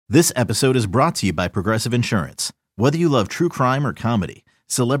This episode is brought to you by Progressive Insurance. Whether you love true crime or comedy,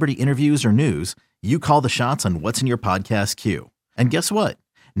 celebrity interviews or news, you call the shots on what's in your podcast queue. And guess what?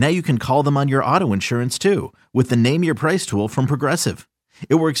 Now you can call them on your auto insurance too with the Name Your Price tool from Progressive.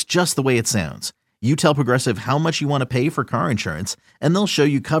 It works just the way it sounds. You tell Progressive how much you want to pay for car insurance, and they'll show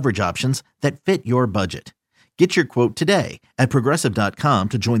you coverage options that fit your budget. Get your quote today at Progressive.com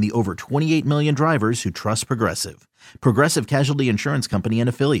to join the over 28 million drivers who trust Progressive. Progressive Casualty Insurance Company and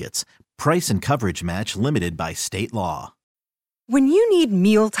Affiliates. Price and coverage match limited by state law. When you need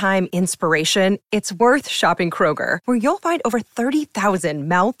mealtime inspiration, it's worth shopping Kroger, where you'll find over 30,000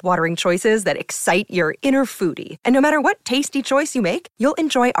 mouth-watering choices that excite your inner foodie. And no matter what tasty choice you make, you'll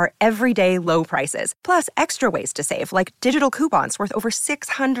enjoy our everyday low prices, plus extra ways to save, like digital coupons worth over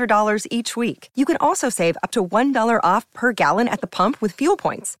 $600 each week. You can also save up to $1 off per gallon at the pump with fuel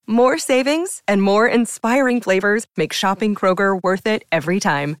points. More savings and more inspiring flavors make shopping Kroger worth it every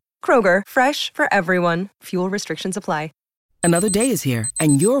time. Kroger, fresh for everyone. Fuel restrictions apply. Another day is here,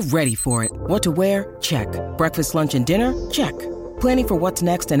 and you're ready for it. What to wear? Check. Breakfast, lunch, and dinner? Check. Planning for what's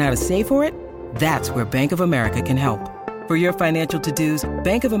next and how to save for it? That's where Bank of America can help. For your financial to-dos,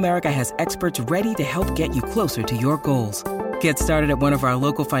 Bank of America has experts ready to help get you closer to your goals. Get started at one of our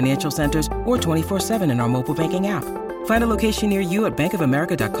local financial centers or 24/7 in our mobile banking app. Find a location near you at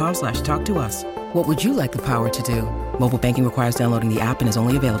bankofamerica.com/talktous. What would you like the power to do? Mobile banking requires downloading the app and is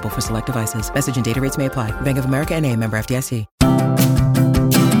only available for select devices. Message and data rates may apply. Bank of America N.A., member FDIC.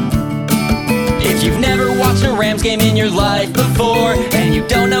 If you've never watched a Rams game in your life before, and you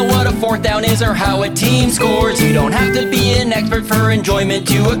don't know what a fourth down is or how a team scores, you don't have to be an expert for enjoyment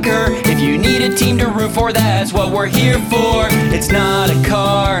to occur. If you need a team to root for, that's what we're here for. It's not a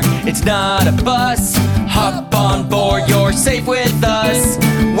car, it's not a bus. Hop on board, you're safe with us.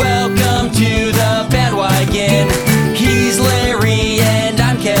 Welcome to the bandwagon. He's Larry and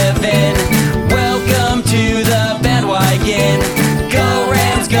I'm Kevin. Welcome to the bandwagon. Go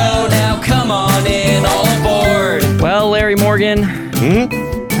Rams, go now, come on in, all aboard. Well, Larry Morgan,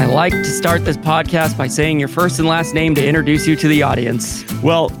 I like to start this podcast by saying your first and last name to introduce you to the audience.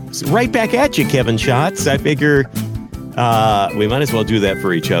 Well, right back at you, Kevin Schatz. I figure we might as well do that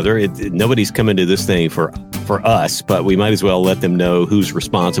for each other. Nobody's coming to this thing for us, but we might as well let them know who's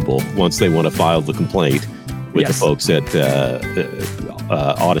responsible once they want to file the complaint with the folks at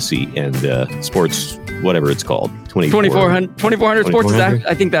Odyssey and Sports, whatever it's called. 2400 Sports.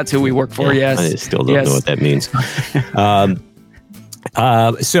 I think that's who we work for, yes. I still don't know what that means.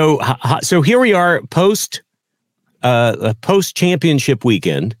 So here we are post-championship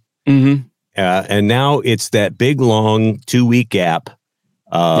weekend. Mm-hmm. And now it's that big, long 2-week gap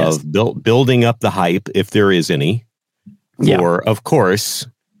of building up the hype, if there is any, for, of course,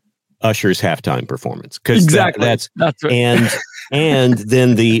 Usher's halftime performance. Exactly. That's right. And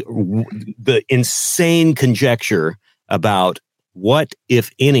then the insane conjecture about what,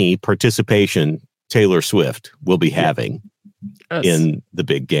 if any, participation Taylor Swift will be having in the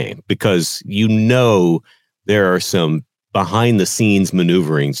big game, because there are some behind-the-scenes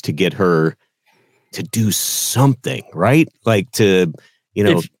maneuverings to get her to do something, right? Like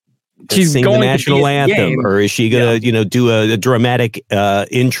she's sing the national anthem, or is she gonna, do a dramatic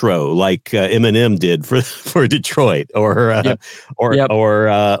intro like Eminem did for Detroit, or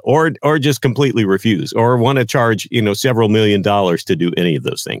just completely refuse, or want to charge several $1 million to do any of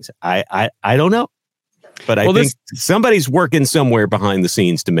those things? I don't know, but I think somebody's working somewhere behind the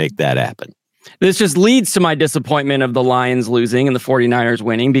scenes to make that happen. This just leads to my disappointment of the Lions losing and the 49ers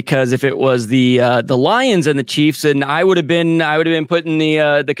winning, because if it was the Lions and the Chiefs, and I would have been putting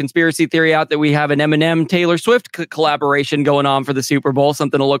the conspiracy theory out that we have an Eminem Taylor Swift collaboration going on for the Super Bowl,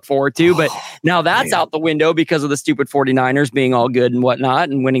 something to look forward to. But now that's out the window because of the stupid 49ers being all good and whatnot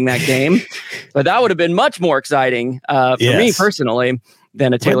and winning that game. But that would have been much more exciting for me personally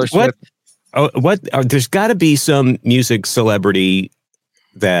than a Taylor Swift. There's got to be some music celebrity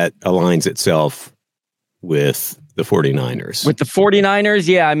that aligns itself with the 49ers. With the 49ers,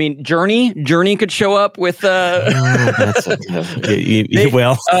 yeah. I mean, Journey could show up with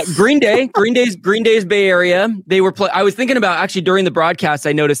Green Day. Green Day's Bay Area. They were I was thinking about, actually, during the broadcast,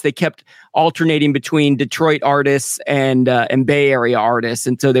 I noticed they kept alternating between Detroit artists and Bay Area artists.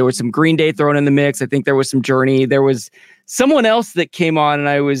 And so there was some Green Day thrown in the mix. I think there was some Journey. There was someone else that came on, and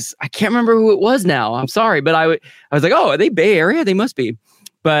I can't remember who it was now. I'm sorry, but I was like, oh, are they Bay Area? They must be.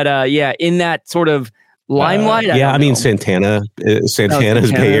 But in that sort of limelight. I mean, Santana's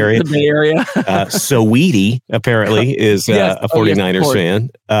Bay Area. The Bay Area. So Witty apparently is a 49ers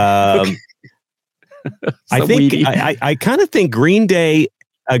fan. I kind of think Green Day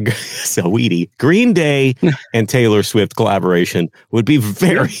So Witty, Green Day and Taylor Swift collaboration would be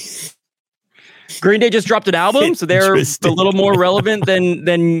very. Green Day just dropped an album, so they're a little more relevant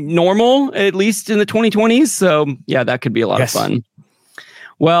than normal, at least in the 2020s. So yeah, that could be a lot of fun.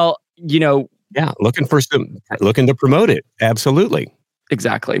 Well, looking to promote it. Absolutely.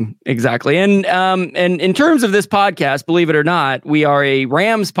 Exactly. And in terms of this podcast, believe it or not, we are a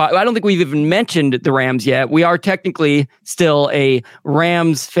Rams I don't think we've even mentioned the Rams yet. We are technically still a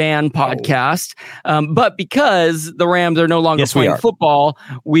Rams fan podcast. But because the Rams are no longer playing football,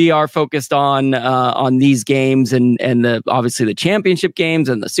 we are focused on these games and obviously the championship games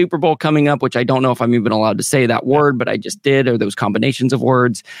and the Super Bowl coming up, which I don't know if I'm even allowed to say that word, but I just did, or those combinations of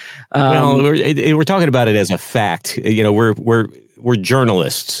words. We're talking about it as a fact. We're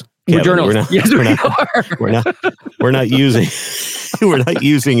journalists. Kevin. We're journalists. We're not using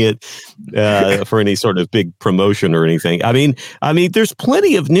it for any sort of big promotion or anything. I mean, there's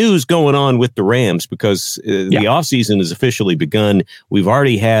plenty of news going on with the Rams because the offseason has officially begun. We've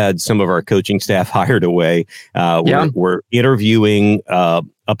already had some of our coaching staff hired away. We're interviewing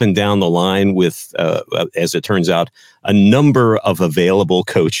up and down the line with, as it turns out, a number of available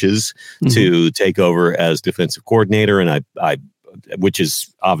coaches to take over as defensive coordinator, and I which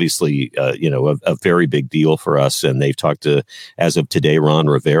is obviously, a very big deal for us. And they've talked to, as of today, Ron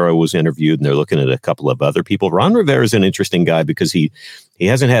Rivera was interviewed, and they're looking at a couple of other people. Ron Rivera is an interesting guy because he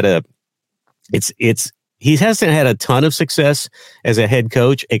hasn't had a ton of success as a head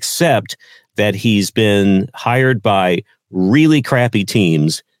coach, except that he's been hired by really crappy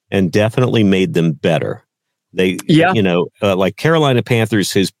teams and definitely made them better. Like Carolina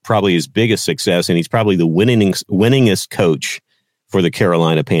Panthers is probably his biggest success, and he's probably the winningest coach for the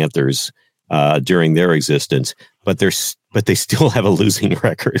Carolina Panthers during their existence, but they still have a losing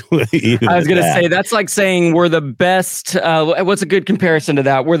record. I was going to say that's like saying we're the best. What's a good comparison to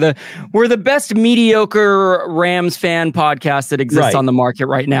that? We're the best mediocre Rams fan podcast that exists on the market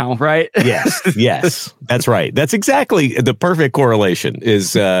right now, right? Yes, that's right. That's exactly the perfect correlation.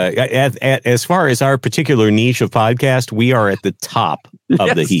 Is as far as our particular niche of podcast, we are at the top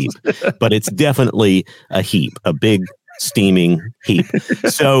of the heap, but it's definitely a heap, a big steaming heap.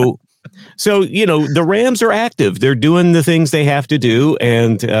 So the Rams are active. They're doing the things they have to do,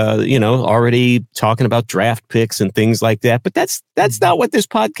 and already talking about draft picks and things like that. But that's not what this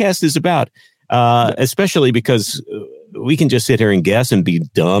podcast is about. Especially because we can just sit here and guess and be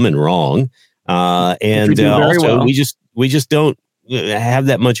dumb and wrong. We just don't have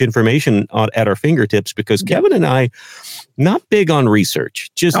that much information at our fingertips because Kevin and I not big on research.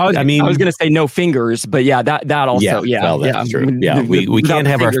 I was going to say no fingers, but that also. That's true. Yeah, we can't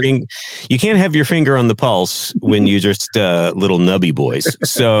have our finger. You can't have your finger on the pulse when you're just little nubby boys.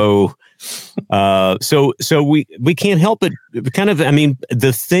 So we can't help it.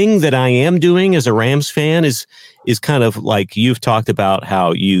 The thing that I am doing as a Rams fan is kind of like you've talked about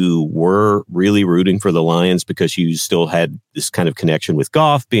how you were really rooting for the Lions because you still had this kind of connection with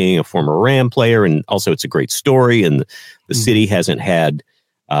Goff being a former Ram player. And also it's a great story. And the city hasn't had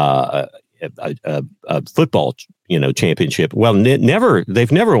a football, championship. Well,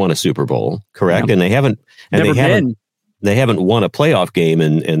 they've never won a Super Bowl. Correct. Yeah. And they haven't won a playoff game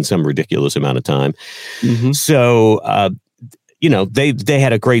in some ridiculous amount of time. Mm-hmm. So, they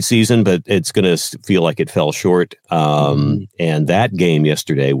had a great season, but it's going to feel like it fell short. And that game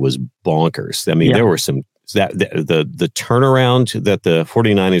yesterday was bonkers. I mean, there were some the turnaround that the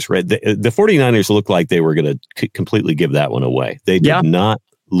 49ers read. The 49ers looked like they were going to completely give that one away. They did not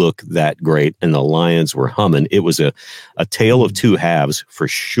look that great, and the Lions were humming. It was a tale of two halves for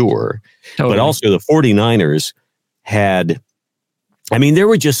sure. Totally. But also the 49ers there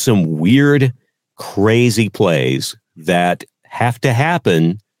were just some weird, crazy plays that have to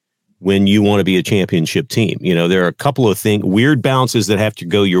happen when you want to be a championship team. There are a couple of weird bounces that have to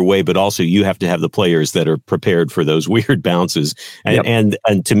go your way, but also you have to have the players that are prepared for those weird bounces. And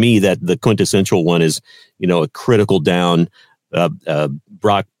to me, that the quintessential one is, a critical down,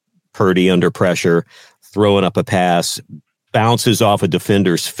 Brock Purdy under pressure, throwing up a pass, bounces off a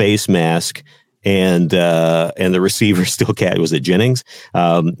defender's face mask, and the receiver still was it Jennings?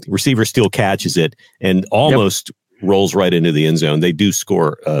 Receiver still catches it and almost rolls right into the end zone. They do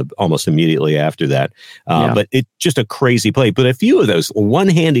score almost immediately after that. But it's just a crazy play. But a few of those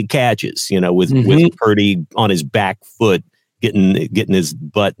one-handed catches, with Purdy on his back foot, getting his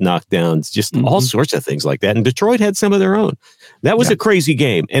butt knocked down, it's just all sorts of things like that. And Detroit had some of their own. That was a crazy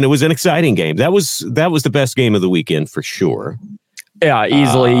game, and it was an exciting game. That was the best game of the weekend for sure. Yeah,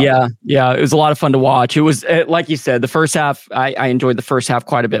 easily. Yeah. It was a lot of fun to watch. It was, like you said, the first half, I enjoyed the first half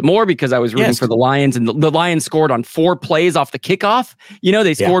quite a bit more because I was rooting for the Lions, and the Lions scored on 4 plays off the kickoff.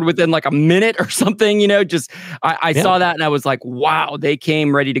 They scored within like a minute or something, I saw that and I was like, wow, they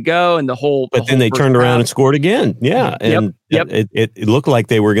came ready to go. And but then they turned around and scored again. Yeah. And it looked like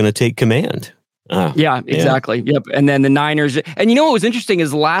they were going to take command. Exactly. Yep. And then the Niners, and what was interesting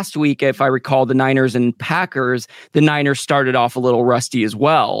is last week, if I recall, the Niners and Packers, the Niners started off a little rusty as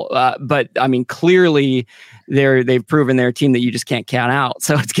well. But I mean, clearly they've proven they're a team that you just can't count out.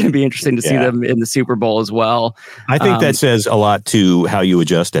 So it's going to be interesting to see them in the Super Bowl as well. I think that says a lot to how you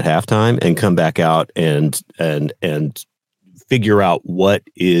adjust at halftime and come back out and figure out what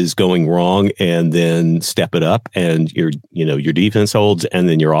is going wrong and then step it up, and your defense holds, and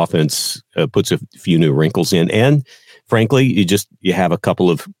then your offense puts a few new wrinkles in. And frankly, you have a couple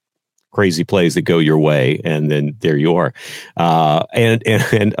of crazy plays that go your way, and then there you are. And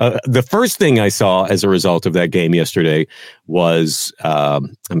the first thing I saw as a result of that game yesterday was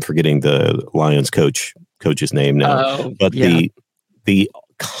I'm forgetting the Lions coach's name now, but the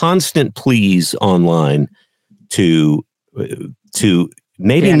constant pleas online to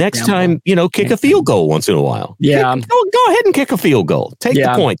maybe next time, kick a field goal once in a while. Yeah. Go ahead and kick a field goal. Take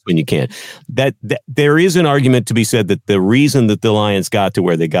the points when you can. That there is an argument to be said that the reason that the Lions got to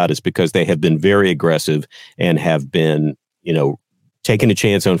where they got is because they have been very aggressive and have been, taking a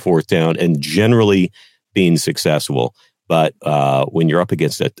chance on 4th down and generally being successful. But when you're up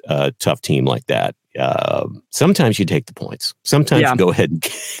against a tough team like that, sometimes you take the points. Sometimes you go ahead and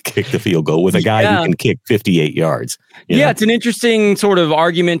kick the field goal with a guy who can kick 58 yards. It's an interesting sort of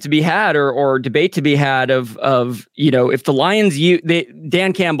argument to be had or debate to be had of if the Lions,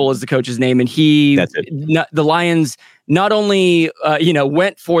 Dan Campbell is the coach's name, and the Lions not only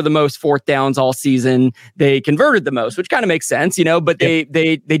went for the most 4th downs all season, they converted the most, which kind of makes sense, but they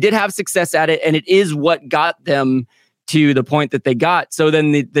did have success at it, and it is what got them to the point that they got. So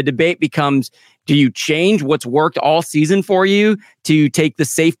then the debate becomes, do you change what's worked all season for you to take the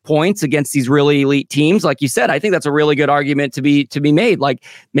safe points against these really elite teams? Like you said, I think that's a really good argument to be made. Like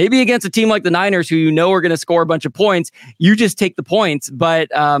maybe against a team like the Niners, who are going to score a bunch of points, you just take the points. But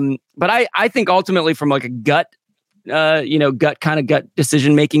I think ultimately from like a gut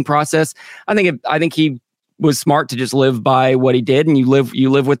decision making process, I think he was smart to just live by what he did, and you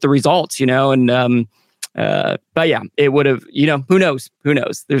live with the results, and. But yeah, it would have, who knows?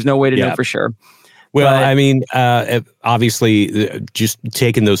 There's no way to know for sure. Well, I mean, obviously just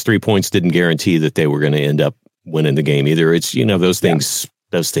taking those 3 points didn't guarantee that they were going to end up winning the game either. It's, those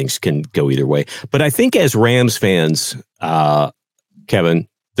things can go either way. But I think as Rams fans, Kevin,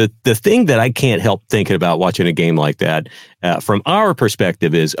 the thing that I can't help thinking about watching a game like that, from our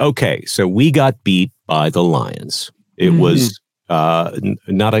perspective is, okay, so we got beat by the Lions. It was,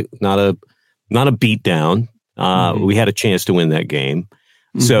 not a beat down. We had a chance to win that game.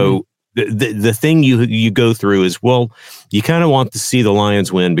 So the thing you go through is, well, you kind of want to see the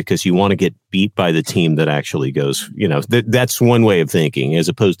Lions win because you want to get beat by the team that actually goes, that's one way of thinking, as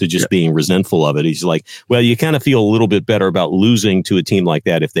opposed to just being resentful of it. He's like, well, you kind of feel a little bit better about losing to a team like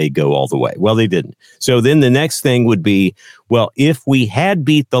that if they go all the way. Well, they didn't. So then the next thing would be, well, if we had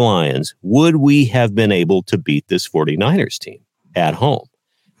beat the Lions, would we have been able to beat this 49ers team at home?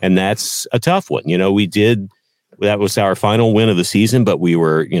 And that's a tough one. We did, that was our final win of the season, but we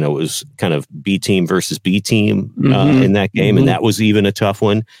were, it was kind of B team versus B team in that game. And that was even a tough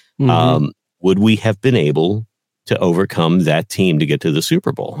one. Would we have been able to overcome that team to get to the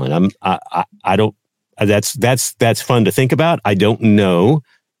Super Bowl? And I don't, that's fun to think about. I don't know,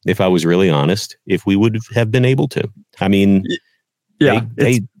 if I was really honest, if we would have been able to. I mean,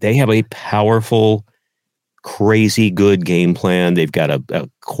 they have a powerful, crazy good game plan. They've got a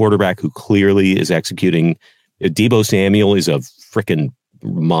quarterback who clearly is executing. Deebo Samuel is a freaking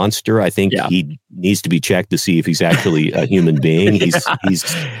monster. I think he needs to be checked to see if he's actually a human being. He's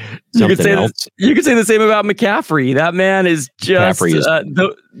something else. You could say the same about McCaffrey. That man is just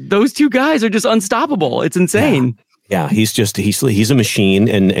those two guys are just unstoppable. It's insane. Yeah, he's a machine,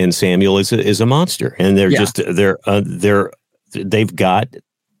 and Samuel is a monster, and they've got.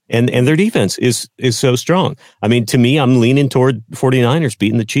 And their defense is so strong. I mean, to me, I'm leaning toward 49ers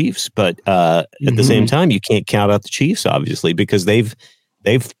beating the Chiefs, but at the same time, you can't count out the Chiefs, obviously, because they've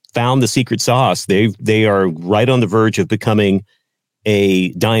found the secret sauce. They are right on the verge of becoming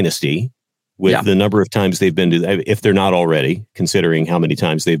a dynasty with the number of times they've been to, if they're not already, considering how many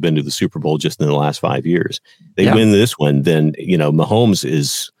times they've been to the Super Bowl just in the last 5 years. They win this one, then Mahomes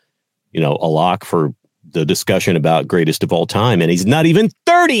is a lock for the discussion about greatest of all time, and he's not even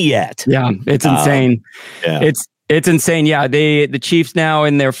 30 yet. Yeah, it's insane. It's insane. Yeah, the Chiefs now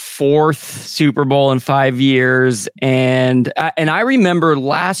in their 4th Super Bowl in 5 years, and I remember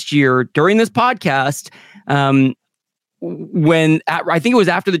last year during this podcast, when I think it was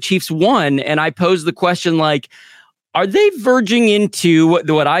after the Chiefs won, and I posed the question like, are they verging into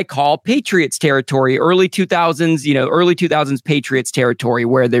what I call Patriots territory, early 2000s Patriots territory,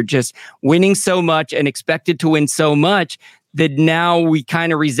 where they're just winning so much and expected to win so much that now we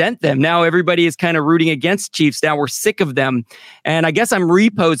kind of resent them. Now everybody is kind of rooting against Chiefs. Now we're sick of them. And I guess I'm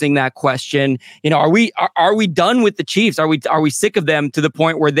reposing that question. Are we done with the Chiefs? Are we sick of them to the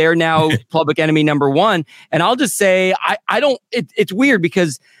point where they're now public enemy number one? And I'll just say, I don't, it's weird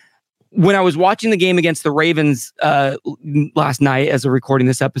because when I was watching the game against the Ravens last night as we're recording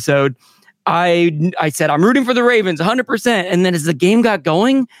this episode, I said, I'm rooting for the Ravens 100%. And then as the game got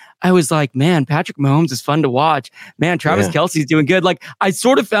going, I was like, man, Patrick Mahomes is fun to watch. Man, Travis Kelce's doing good. Like, I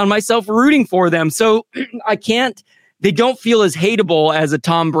sort of found myself rooting for them. So they don't feel as hateable as a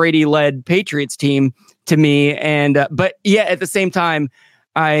Tom Brady led Patriots team to me. And, but yeah, at the same time,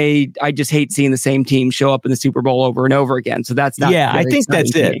 I just hate seeing the same team show up in the Super Bowl over and over again. So that's not. Yeah, I think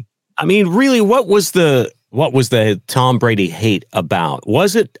that's it. I mean, really, what was the Tom Brady hate about?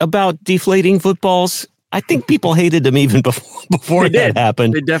 Was it about deflating footballs? I think people hated him even before that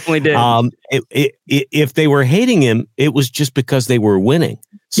happened. They definitely did. If they were hating him, it was just because they were winning.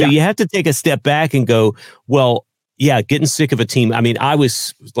 So you have to take a step back and go, well, yeah, getting sick of a team. I mean, I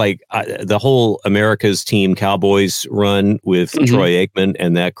was like the whole America's Team Cowboys run with Troy Aikman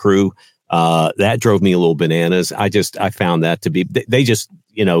and that crew. That drove me a little bananas. I found that to be, they just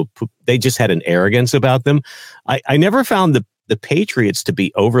had an arrogance about them. I never found the Patriots to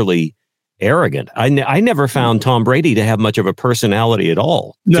be overly arrogant. I never found Tom Brady to have much of a personality at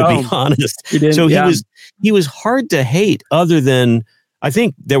all, to be honest. So he was hard to hate, other than, I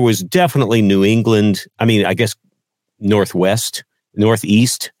think there was definitely New England. I mean, I guess Northeast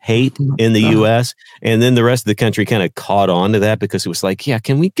hate in the U.S. And then the rest of the country kind of caught on to that because it was like, yeah,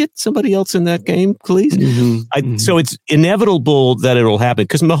 can we get somebody else in that game, please? So it's inevitable that it'll happen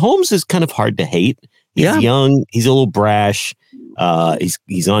because Mahomes is kind of hard to hate. He's young. He's a little brash.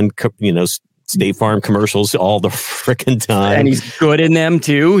 He's on, State Farm commercials all the freaking time. And he's good in them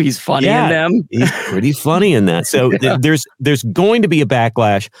too. He's funny in them. He's pretty funny in that. So there's going to be a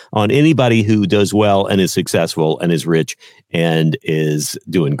backlash on anybody who does well and is successful and is rich and is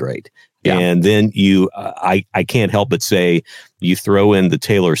doing great. Yeah. And then I can't help but say you throw in the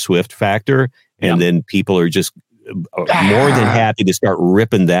Taylor Swift factor and then people are just more than happy to start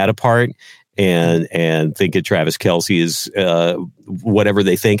ripping that apart. And think that Travis Kelce is whatever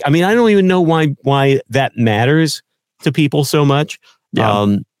they think. I mean, I don't even know why that matters to people so much.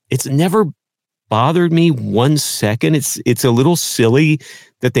 Yeah. It's never bothered me 1 second. It's a little silly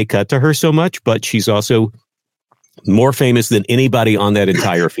that they cut to her so much, but she's also more famous than anybody on that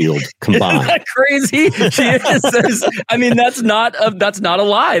entire field combined. Isn't that crazy? She is. I mean, that's not a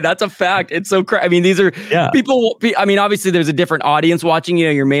lie. That's a fact. It's so crazy. I mean, these are people. I mean, obviously, there's a different audience watching.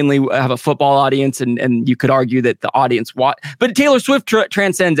 You're mainly have a football audience, and you could argue that the audience but Taylor Swift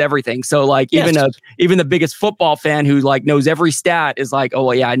transcends everything. So, like, even the biggest football fan who like knows every stat is like, oh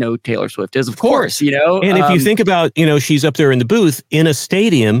well, yeah, I know Taylor Swift is, of course. And if you think about, she's up there in the booth in a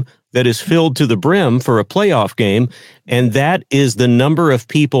stadium that is filled to the brim for a playoff game. And that is the number of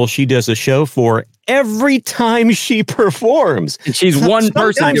people she does a show for every time she performs. And she's one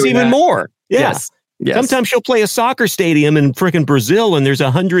person. Sometimes even more. Yeah. Yes. Sometimes she'll play a soccer stadium in frickin' Brazil and there's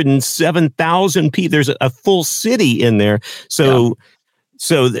 107,000 people. There's a full city in there. So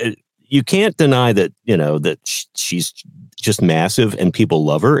you can't deny that, that she's just massive and people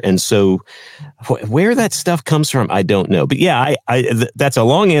love her. And so where that stuff comes from, I don't know. But yeah, that's a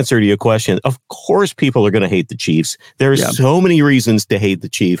long answer to your question. Of course, people are going to hate the Chiefs. There's so many reasons to hate the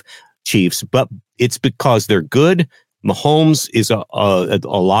Chiefs, but it's because they're good. Mahomes is a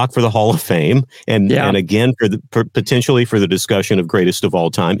lock for the Hall of Fame. And again, potentially for the discussion of greatest of all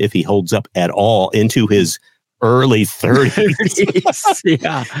time, if he holds up at all into his early 30s.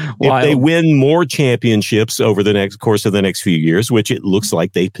 If they win more championships over the course of the next few years, which it looks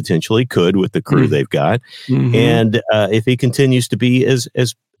like they potentially could with the crew they've got, and if he continues to be as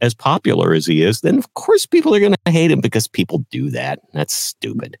popular as he is, then of course people are going to hate him because people do that. That's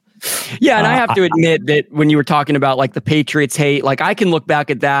stupid. Yeah, and I have to admit that when you were talking about like the Patriots hate, like I can look back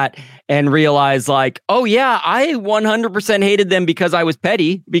at that and realize like, oh yeah, I 100% hated them because I was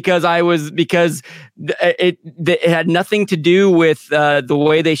petty, because it had nothing to do with the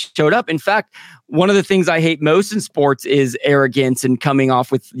way they showed up. In fact, one of the things I hate most in sports is arrogance and coming off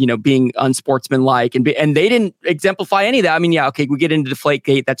with, being unsportsmanlike, and they didn't exemplify any of that. I mean, yeah, okay, we get into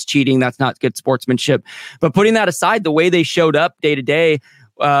Deflategate, that's cheating, that's not good sportsmanship. But putting that aside, the way they showed up day to day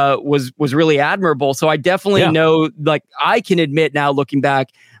was really admirable. So I definitely know, like, I can admit now looking back,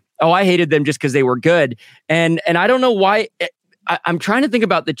 I hated them just because they were good. And I don't know why. I'm trying to think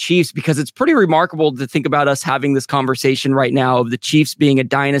about the Chiefs, because it's pretty remarkable to think about us having this conversation right now of the Chiefs being a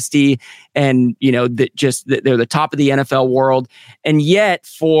dynasty and, that they're the top of the NFL world. And yet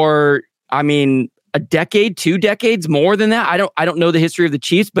for, a decade, 2 decades, more than that. I don't know the history of the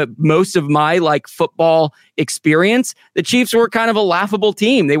Chiefs, but most of my like football experience, the Chiefs were kind of a laughable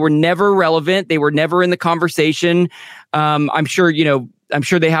team. They were never relevant. They were never in the conversation. I'm sure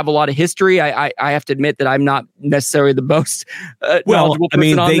they have a lot of history. I have to admit that I'm not necessarily the most knowledgeable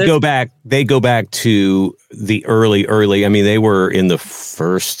person on this. They go back to the early. They were in the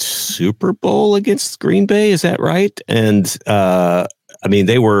first Super Bowl against Green Bay. Is that right? And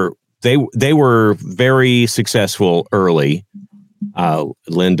they were very successful early.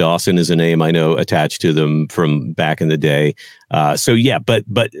 Len Dawson is a name I know attached to them from back in the day.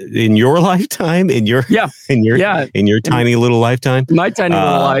 But in your lifetime, in your tiny little lifetime, my tiny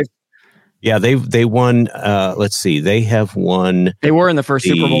little life. Yeah, they won. Let's see, they have won. They were in the first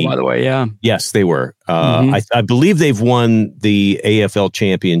Super Bowl, by the way. Yeah. Yes, they were. I believe they've won the AFL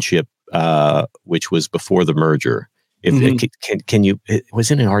championship, which was before the merger.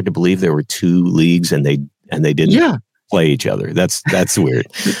 Wasn't it hard to believe there were 2 leagues and they didn't play each other? That's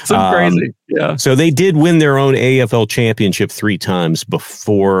weird. So crazy. Yeah. So they did win their own AFL championship 3 times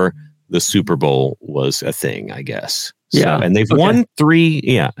before the Super Bowl was a thing, I guess. Yeah. So, and they've won 3.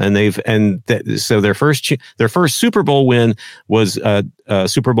 Yeah. And so their first Super Bowl win was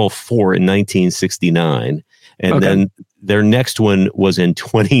Super Bowl 4 in 1969. And then their next one was in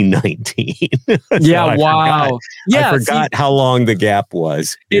 2019. Yeah, wow. I forgot how long the gap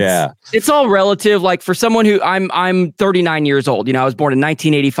was. It's all relative. Like for someone who I'm 39 years old, I was born in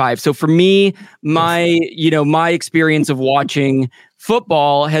 1985. So for me, my experience of watching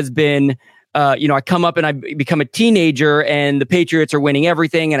football has been, I come up and I become a teenager and the Patriots are winning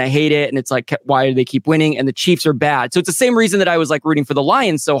everything and I hate it. And it's like, why do they keep winning? And the Chiefs are bad. So it's the same reason that I was like rooting for the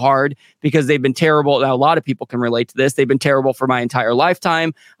Lions so hard, because they've been terrible. Now, a lot of people can relate to this. They've been terrible for my entire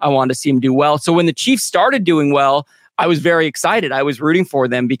lifetime. I wanted to see them do well. So when the Chiefs started doing well, I was very excited. I was rooting for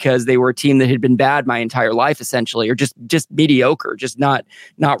them because they were a team that had been bad my entire life, essentially, or just mediocre, just not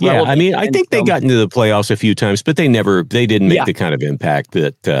relevant. I think they got into the playoffs a few times, but they didn't make the kind of impact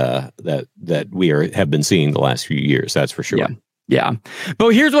that we have been seeing the last few years. That's for sure. Yeah. But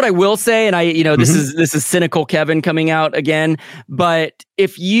here's what I will say, and this is cynical Kevin coming out again. But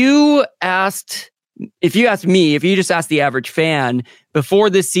if you just asked the average fan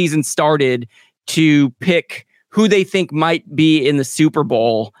before this season started to pick who they think might be in the Super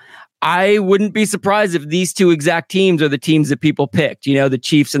Bowl, I wouldn't be surprised if these 2 exact teams are the teams that people picked, the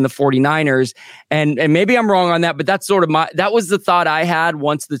Chiefs and the 49ers. And maybe I'm wrong on that, but that's sort of that was the thought I had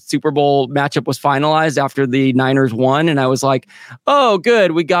once the Super Bowl matchup was finalized after the Niners won. And I was like, oh,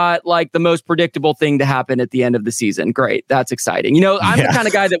 good. We got like the most predictable thing to happen at the end of the season. Great. That's exciting. I'm the kind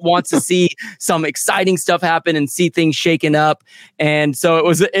of guy that wants to see some exciting stuff happen and see things shaken up. And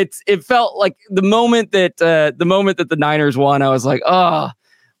so it felt like the moment that the Niners won, I was like, oh,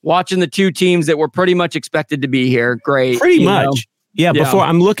 watching the 2 teams that were pretty much expected to be here. Great. Pretty much. Yeah. Before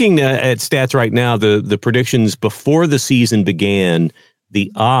I'm looking at stats right now, the predictions before the season began,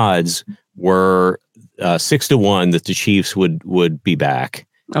 the odds were 6-1 that the Chiefs would be back.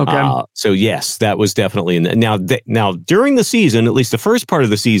 Okay. So yes, that was definitely now during the season, at least the first part of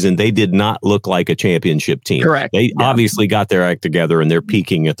the season, they did not look like a championship team. Correct. They obviously got their act together and they're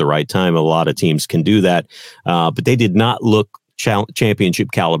peaking at the right time. A lot of teams can do that, but they did not look championship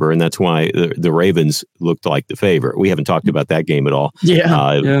caliber, and that's why the Ravens looked like the favorite. We haven't talked about that game at all.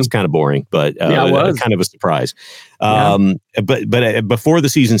 It was kind of boring, but it was kind of a surprise. But before the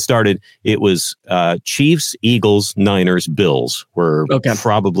season started, it was Chiefs, Eagles, Niners, Bills were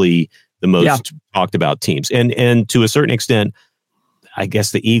probably the most talked about teams, and to a certain extent, I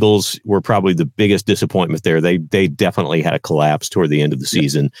guess the Eagles were probably the biggest disappointment there. They definitely had a collapse toward the end of the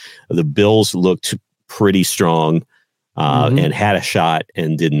season. The Bills looked pretty strong. And had a shot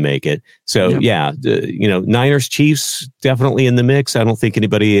and didn't make it. So Niners, Chiefs definitely in the mix. I don't think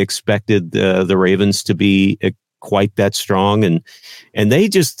anybody expected the Ravens to be quite that strong, and they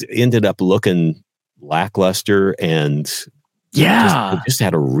just ended up looking lackluster and just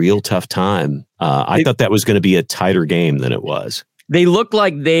had a real tough time. I thought that was going to be a tighter game than it was. They looked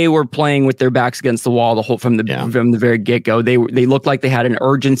like they were playing with their backs against the wall from the very get-go. They looked like they had an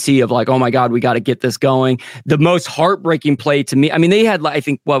urgency of like, oh my God, we got to get this going. The most heartbreaking play to me, I mean, they had, I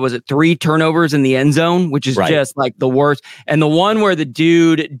think, 3 turnovers in the end zone, which is just like the worst. And the one where the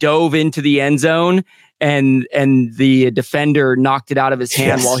dude dove into the end zone and the defender knocked it out of his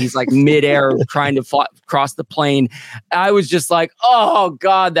hand while he's like midair trying to cross the plane. I was just like, oh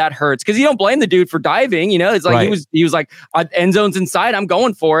God, that hurts. Cause you don't blame the dude for diving, it's like, he was like, end zone's inside, I'm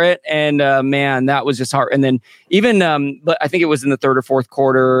going for it. And man, that was just hard. And then even, but I think it was in the third or fourth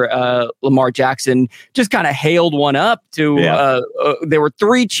quarter, Lamar Jackson just kind of hailed one up to, there were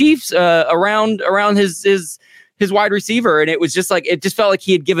 3 Chiefs around his wide receiver. And it was just like, it just felt like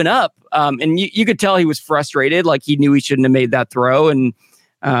he had given up. And you could tell he was frustrated. Like he knew he shouldn't have made that throw. And,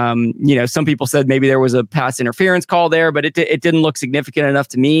 some people said maybe there was a pass interference call there, but it didn't look significant enough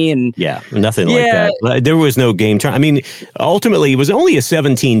to me. And nothing like that. There was no game time. I mean, ultimately it was only a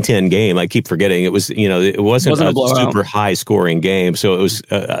 17-10 game. I keep forgetting it was, it wasn't a super high scoring game. So it was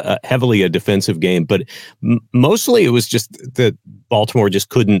heavily a defensive game, but mostly it was just that Baltimore just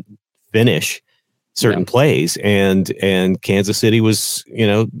couldn't finish certain plays, and Kansas City was,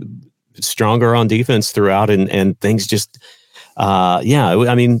 stronger on defense throughout, and things just,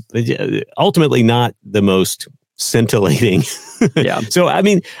 I mean, ultimately not the most scintillating. So, I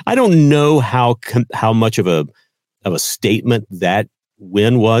mean, I don't know how much of a statement that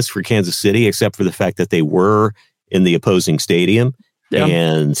win was for Kansas City, except for the fact that they were in the opposing stadium.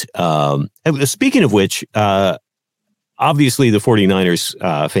 And speaking of which, obviously the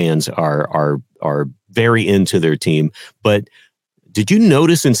 49ers fans are very into their team, but did you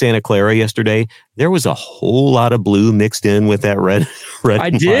notice in Santa Clara yesterday, there was a whole lot of blue mixed in with that red? I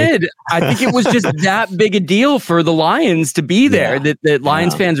did. I think it was just that big a deal for the Lions to be there, that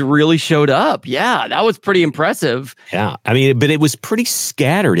Lions fans really showed up. Yeah, that was pretty impressive. Yeah, I mean, but it was pretty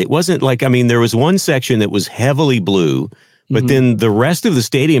scattered. It wasn't like, I mean, there was one section that was heavily blue, but then the rest of the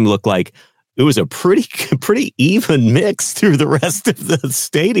stadium looked like it was a pretty even mix through the rest of the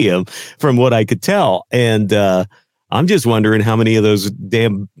stadium from what I could tell. And I'm just wondering how many of those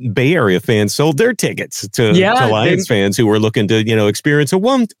damn Bay Area fans sold their tickets to Lions fans who were looking to, experience a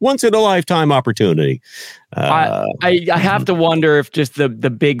once in a lifetime opportunity. I have to wonder if just the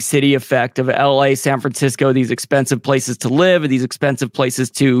big city effect of LA, San Francisco, these expensive places to live, these expensive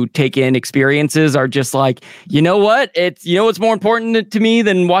places to take in experiences are just like, you know what? What's more important to me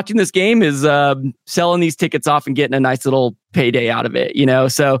than watching this game is selling these tickets off and getting a nice little payday out of it,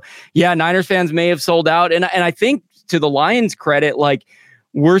 So yeah, Niners fans may have sold out. And I think to the Lions' credit, like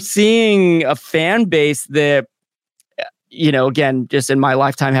we're seeing a fan base that, again, just in my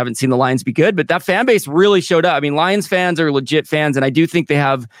lifetime, haven't seen the Lions be good, but that fan base really showed up. I mean, Lions fans are legit fans, and I do think they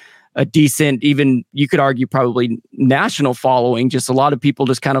have a decent, even you could argue probably national following, just a lot of people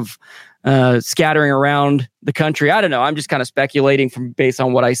just kind of scattering around the country. I don't know. I'm just kind of speculating based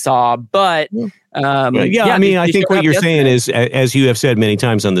on what I saw, but I mean, I think what you're saying is, as you have said many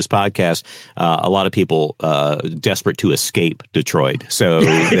times on this podcast, a lot of people desperate to escape Detroit. So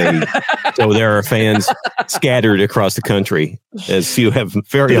there are fans scattered across the country, as you have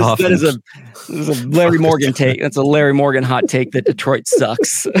very often. That is a Larry Morgan take. That's a Larry Morgan hot take that Detroit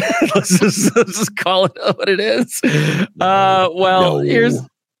sucks. let's just call it what it is.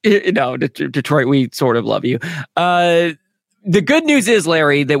 Detroit, we sort of love you. The good news is,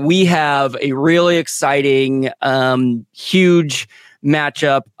 Larry, that we have a really exciting, huge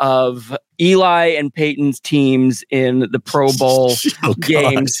matchup of Eli and Peyton's teams in the Pro Bowl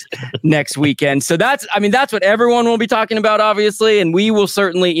games next weekend. So that's what everyone will be talking about, obviously. And we will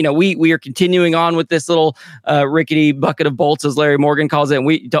certainly, we are continuing on with this little rickety bucket of bolts, as Larry Morgan calls it. And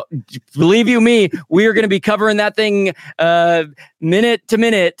we don't, believe you me, we are going to be covering that thing minute to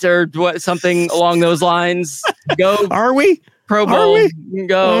minute or something along those lines. Go. Are we? Pro Bowl.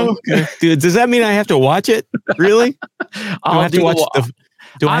 Go. Oh, okay. Dude, does that mean I have to watch it? Really? I have to watch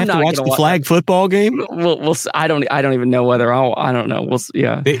the flag football game? We'll I don't even know whether I don't know.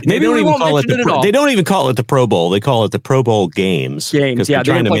 They don't even call it they don't even call it the Pro Bowl. They call it the Pro Bowl games. Because they're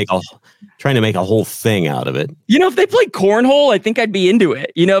trying to make a whole thing out of it. If they played cornhole, I think I'd be into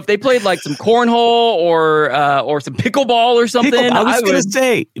it. If they played like some cornhole or some pickleball or something. I was going to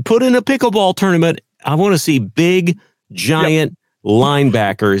say, put in a pickleball tournament. I want to see big, giant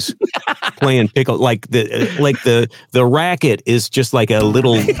linebackers playing pickle, like the racket is just like a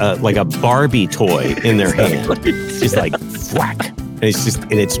little like a Barbie toy in their hand, just like whack. And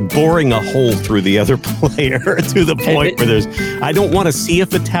it's boring a hole through the other player to the point where I don't want to see a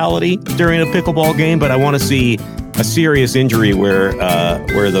fatality during a pickleball game, but I want to see a serious injury where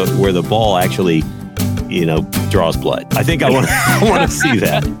the ball actually, draws blood. I think I want to see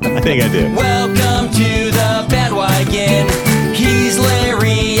that. I think I do. Welcome to the bandwagon. He's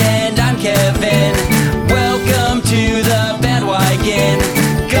Larry